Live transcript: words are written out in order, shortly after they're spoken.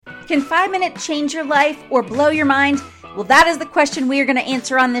Can 5 minutes change your life or blow your mind? Well, that is the question we are going to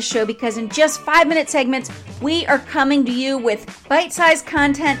answer on this show, because in just 5-minute segments, we are coming to you with bite-sized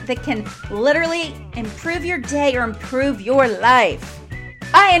content that can literally improve your day or improve your life.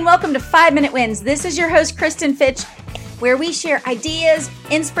 Hi, and welcome to 5-Minute Wins. This is your host, Kristen Fitch, where we share ideas,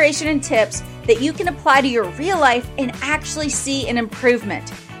 inspiration, and tips that you can apply to your real life and actually see an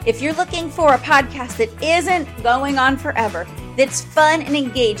improvement. If you're looking for a podcast that isn't going on forever, that's fun and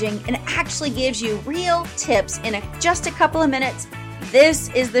engaging and actually gives you real tips in just a couple of minutes, this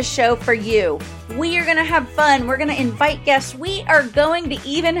is the show for you. We are going to have fun. We're going to invite guests. We are going to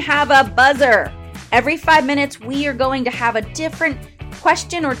even have a buzzer. Every 5 minutes, we are going to have a different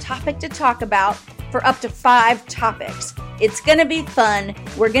question or topic to talk about for up to 5 topics. It's going to be fun.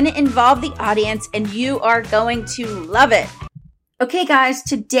 We're going to involve the audience, and you are going to love it. Okay, guys,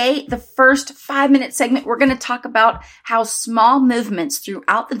 today, the first 5-minute segment, we're going to talk about how small movements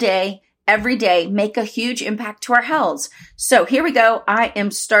throughout the day, every day, make a huge impact to our health. So here we go. I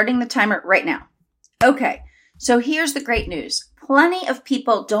am starting the timer right now. Okay, so here's the great news. Plenty of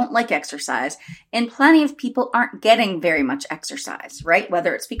people don't like exercise, and plenty of people aren't getting very much exercise, right?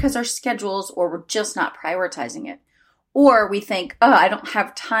 Whether it's because our schedules or we're just not prioritizing it. Or we think, oh, I don't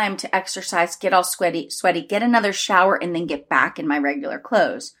have time to exercise, get all sweaty, get another shower, and then get back in my regular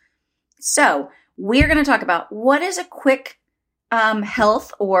clothes. So we're going to talk about what is a quick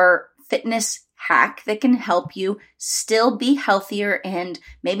health or fitness hack that can help you still be healthier and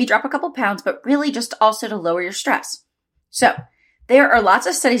maybe drop a couple pounds, but really just also to lower your stress. So there are lots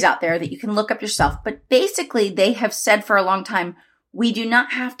of studies out there that you can look up yourself, but basically they have said for a long time, we do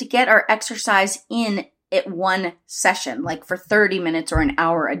not have to get our exercise in at one session, like for 30 minutes or an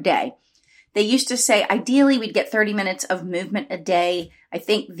hour a day. They used to say ideally we'd get 30 minutes of movement a day. I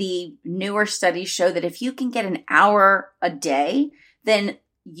think the newer studies show that if you can get an hour a day, then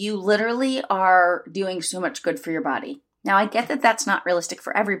you literally are doing so much good for your body. Now, I get that that's not realistic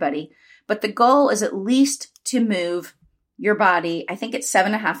for everybody, but the goal is at least to move your body. I think it's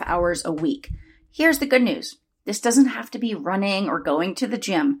 7.5 hours a week. Here's the good news. This doesn't have to be running or going to the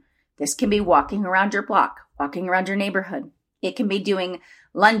gym. This can be walking around your block, walking around your neighborhood. It can be doing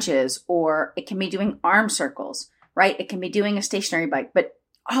lunges, or it can be doing arm circles, right? It can be doing a stationary bike, but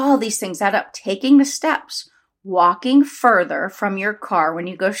all these things add up. Taking the steps, walking further from your car when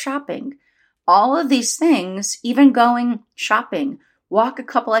you go shopping, all of these things, even going shopping, walk a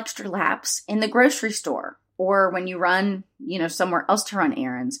couple extra laps in the grocery store, or when you run, somewhere else to run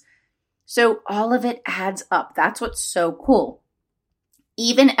errands. So all of it adds up. That's what's so cool.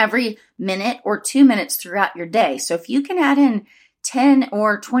 Even every minute or 2 minutes throughout your day. So if you can add in 10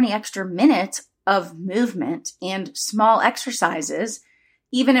 or 20 extra minutes of movement and small exercises,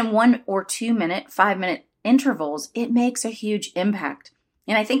 even in 1 or 2 minute, 5-minute intervals, it makes a huge impact.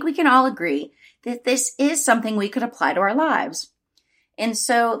 And I think we can all agree that this is something we could apply to our lives. And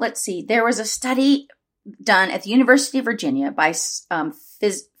so let's see, there was a study done at the University of Virginia by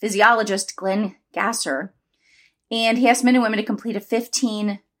physiologist Glenn Gasser. And he asked men and women to complete a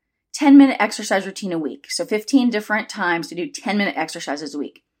 10-minute exercise routine a week. So 15 different times to do 10-minute exercises a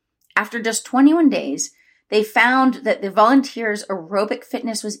week. After just 21 days, they found that the volunteers' aerobic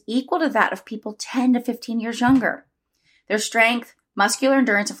fitness was equal to that of people 10 to 15 years younger. Their strength, muscular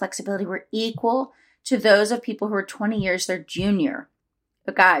endurance, and flexibility were equal to those of people who were 20 years their junior.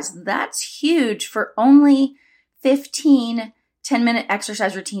 But guys, that's huge for only 15 10-minute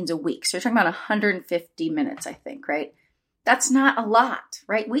exercise routines a week. So you're talking about 150 minutes, I think, right? That's not a lot,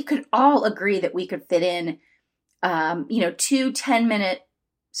 right? We could all agree that we could fit in, 2 10-minute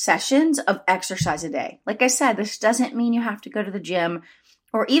sessions of exercise a day. Like I said, this doesn't mean you have to go to the gym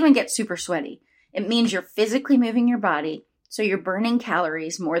or even get super sweaty. It means you're physically moving your body, so you're burning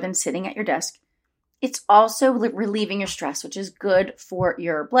calories more than sitting at your desk. It's also relieving your stress, which is good for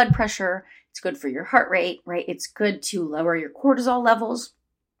your blood pressure. It's good for your heart rate, right? It's good to lower your cortisol levels.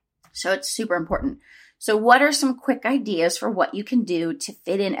 So it's super important. So what are some quick ideas for what you can do to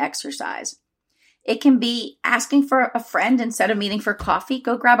fit in exercise? It can be asking for a friend instead of meeting for coffee.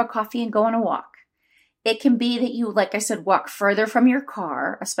 Go grab a coffee and go on a walk. It can be that you, like I said, walk further from your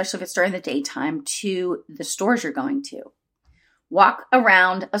car, especially if it's during the daytime, to the stores you're going to. Walk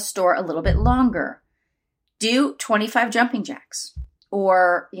around a store a little bit longer. Do 25 jumping jacks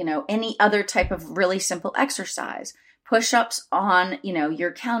or, any other type of really simple exercise. Push-ups on,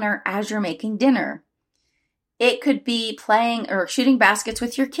 your counter as you're making dinner. It could be playing or shooting baskets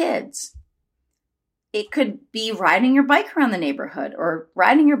with your kids. It could be riding your bike around the neighborhood or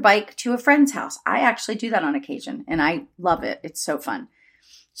riding your bike to a friend's house. I actually do that on occasion and I love it. It's so fun.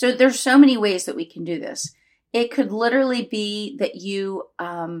 So there's so many ways that we can do this. It could literally be that you,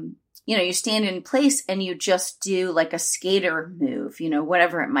 you stand in place and you just do like a skater move,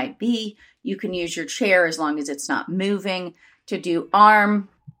 whatever it might be. You can use your chair as long as it's not moving to do arm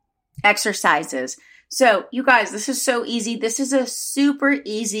exercises. So you guys, this is so easy. This is a super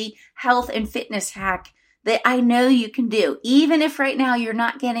easy health and fitness hack that I know you can do. Even if right now you're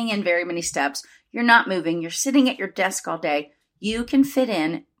not getting in very many steps, you're not moving, you're sitting at your desk all day, you can fit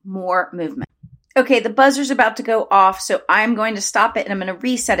in more movement. Okay, the buzzer's about to go off, so I'm going to stop it and I'm going to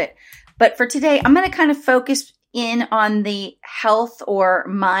reset it. But for today, I'm going to kind of focus in on the health or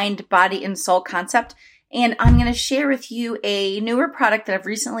mind, body, and soul concept. And I'm going to share with you a newer product that I've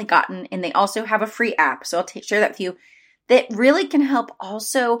recently gotten, and they also have a free app. So I'll share that with you that really can help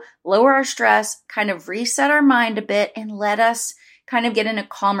also lower our stress, kind of reset our mind a bit, and let us kind of get in a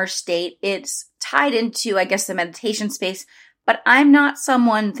calmer state. It's tied into, I guess, the meditation space, but I'm not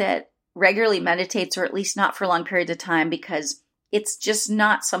someone that regularly meditates, or at least not for long periods of time, because it's just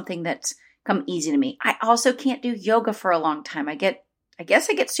not something that's come easy to me. I also can't do yoga for a long time. I guess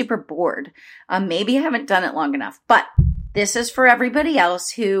I get super bored. Maybe I haven't done it long enough, but this is for everybody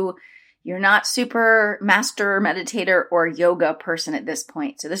else who you're not super master meditator or yoga person at this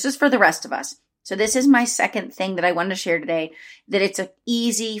point. So this is for the rest of us. So this is my second thing that I wanted to share today, that it's an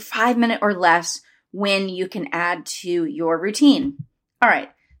easy 5-minute or less when you can add to your routine. All right.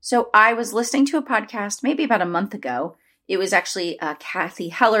 So I was listening to a podcast maybe about a month ago. It was actually Kathy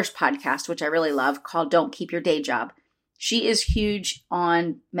Heller's podcast, which I really love, called Don't Keep Your Day Job. She is huge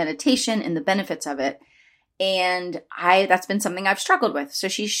on meditation and the benefits of it. And that's been something I've struggled with. So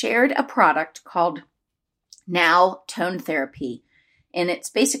she shared a product called Now Tone Therapy. And it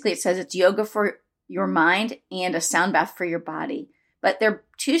says it's yoga for your mind and a sound bath for your body. But they're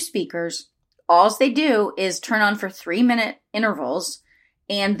 2 speakers. All they do is turn on for 3-minute intervals,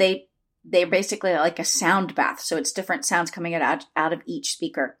 and they're basically like a sound bath. So it's different sounds coming out of each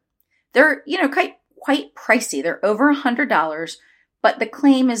speaker. They're, quite pricey. They're over $100, but the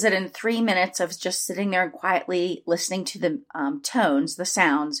claim is that in 3 minutes of just sitting there and quietly listening to the tones, the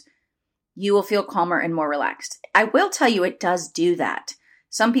sounds, you will feel calmer and more relaxed. I will tell you, it does do that.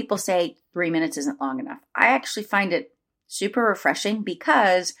 Some people say 3 minutes isn't long enough. I actually find it super refreshing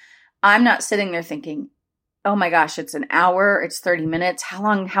because I'm not sitting there thinking, oh my gosh, it's an how it's 30 minutes.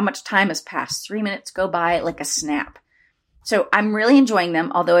 How much time has passed? 3 minutes go by like a snap. So I'm really enjoying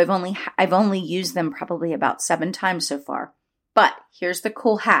them, although I've only used them probably about 7 times so far. But here's the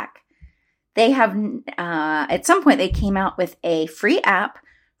cool hack. They have, at some point they came out with a free app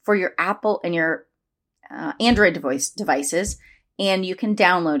for your Apple and your Android devices, and you can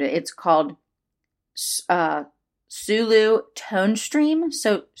download it. It's called Solu Tone Stream.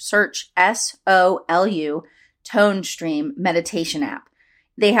 So search SOLU Tone Stream meditation app.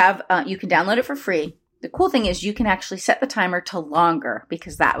 They have, you can download it for free. The cool thing is you can actually set the timer to longer,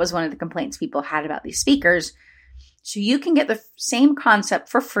 because that was one of the complaints people had about these speakers. So you can get the same concept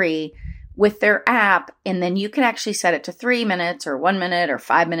for free with their app, and then you can actually set it to 3 minutes or 1 minute or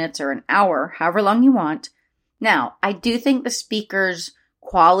 5 minutes or an hour, however long you want. Now, I do think the speaker's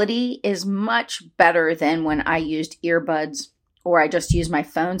quality is much better than when I used earbuds or I just used my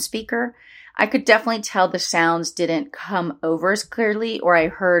phone speaker. I could definitely tell the sounds didn't come over as clearly, or I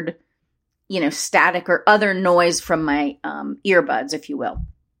heard, static or other noise from my earbuds, if you will.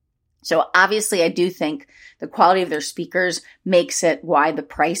 So obviously I do think the quality of their speakers makes it why the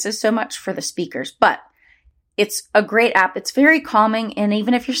price is so much for the speakers, but it's a great app. It's very calming. And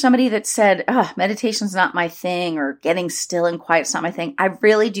even if you're somebody that said, meditation's not my thing, or getting still and quiet's not my thing, I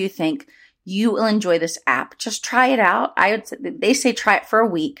really do think you will enjoy this app. Just try it out. They say try it for a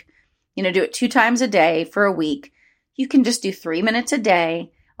week, do it 2 times a day for a week. You can just do 3 minutes a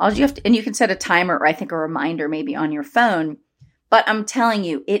day. All you have to, and you can set a timer, or I think a reminder maybe on your phone. But I'm telling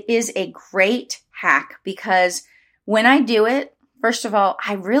you, it is a great hack, because when I do it, first of all,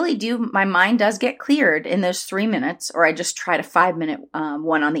 I really do, my mind does get cleared in those 3 minutes, or I just tried a 5-minute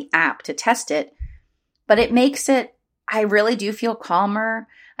one on the app to test it. But it makes it, I really do feel calmer.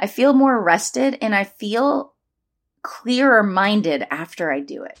 I feel more rested, and I feel clearer minded after I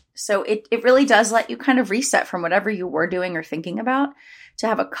do it. So it really does let you kind of reset from whatever you were doing or thinking about, to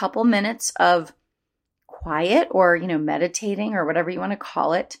have a couple minutes of quiet, or, meditating, or whatever you want to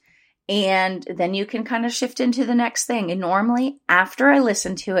call it. And then you can kind of shift into the next thing. And normally after I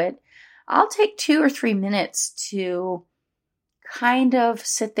listen to it, I'll take 2 or 3 minutes to kind of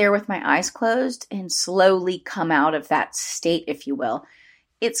sit there with my eyes closed and slowly come out of that state, if you will.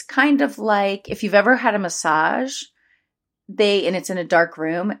 It's kind of like if you've ever had a massage, and it's in a dark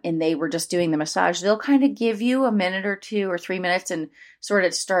room and they were just doing the massage, they'll kind of give you a minute or 2 or 3 minutes and sort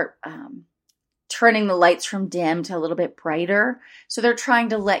of start turning the lights from dim to a little bit brighter. So they're trying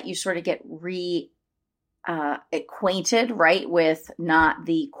to let you sort of get acquainted, right, with not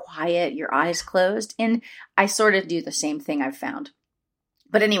the quiet, your eyes closed. And I sort of do the same thing, I've found.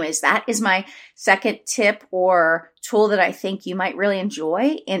 But anyways, that is my second tip or tool that I think you might really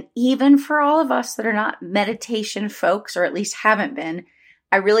enjoy. And even for all of us that are not meditation folks, or at least haven't been,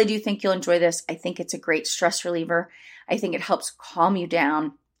 I really do think you'll enjoy this. I think it's a great stress reliever. I think it helps calm you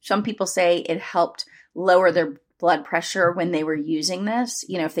down. Some people say it helped lower their blood pressure when they were using this,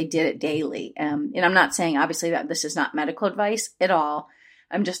 if they did it daily. And I'm not saying, obviously, that this is not medical advice at all.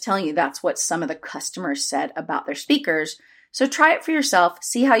 I'm just telling you that's what some of the customers said about their speakers. So try it for yourself,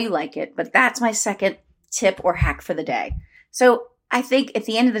 see how you like it. But that's my second tip or hack for the day. So I think at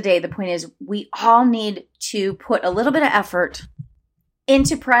the end of the day, the point is we all need to put a little bit of effort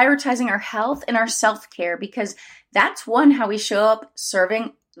into prioritizing our health and our self-care, because that's how we show up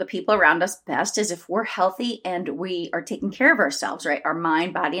serving the people around us best, is if we're healthy and we are taking care of ourselves, right? Our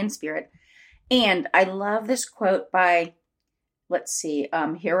mind, body, and spirit. And I love this quote by,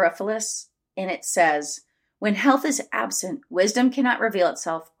 Herophilus, and it says, "When health is absent, wisdom cannot reveal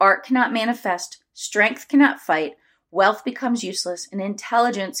itself, art cannot manifest, strength cannot fight, wealth becomes useless, and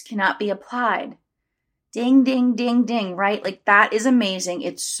intelligence cannot be applied." Ding, ding, ding, ding, right? Like, that is amazing.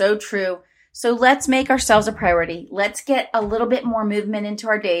 It's so true. So let's make ourselves a priority. Let's get a little bit more movement into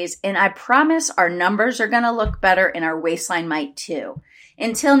our days. And I promise our numbers are going to look better and our waistline might too.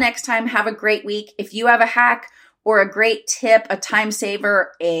 Until next time, have a great week. If you have a hack or a great tip, a time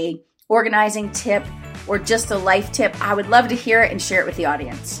saver, a organizing tip, or just a life tip, I would love to hear it and share it with the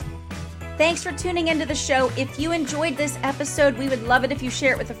audience. Thanks for tuning into the show. If you enjoyed this episode, we would love it if you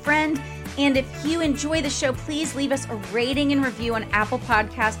share it with a friend. And if you enjoy the show, please leave us a rating and review on Apple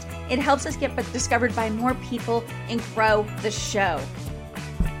Podcasts. It helps us get discovered by more people and grow the show.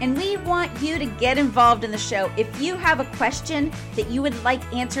 And we want you to get involved in the show. If you have a question that you would like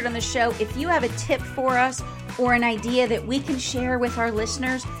answered on the show, if you have a tip for us or an idea that we can share with our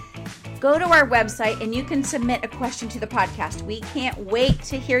listeners, go to our website and you can submit a question to the podcast. We can't wait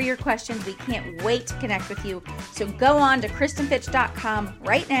to hear your questions. We can't wait to connect with you. So go on to KristenFitch.com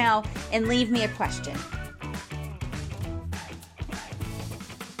right now and leave me a question.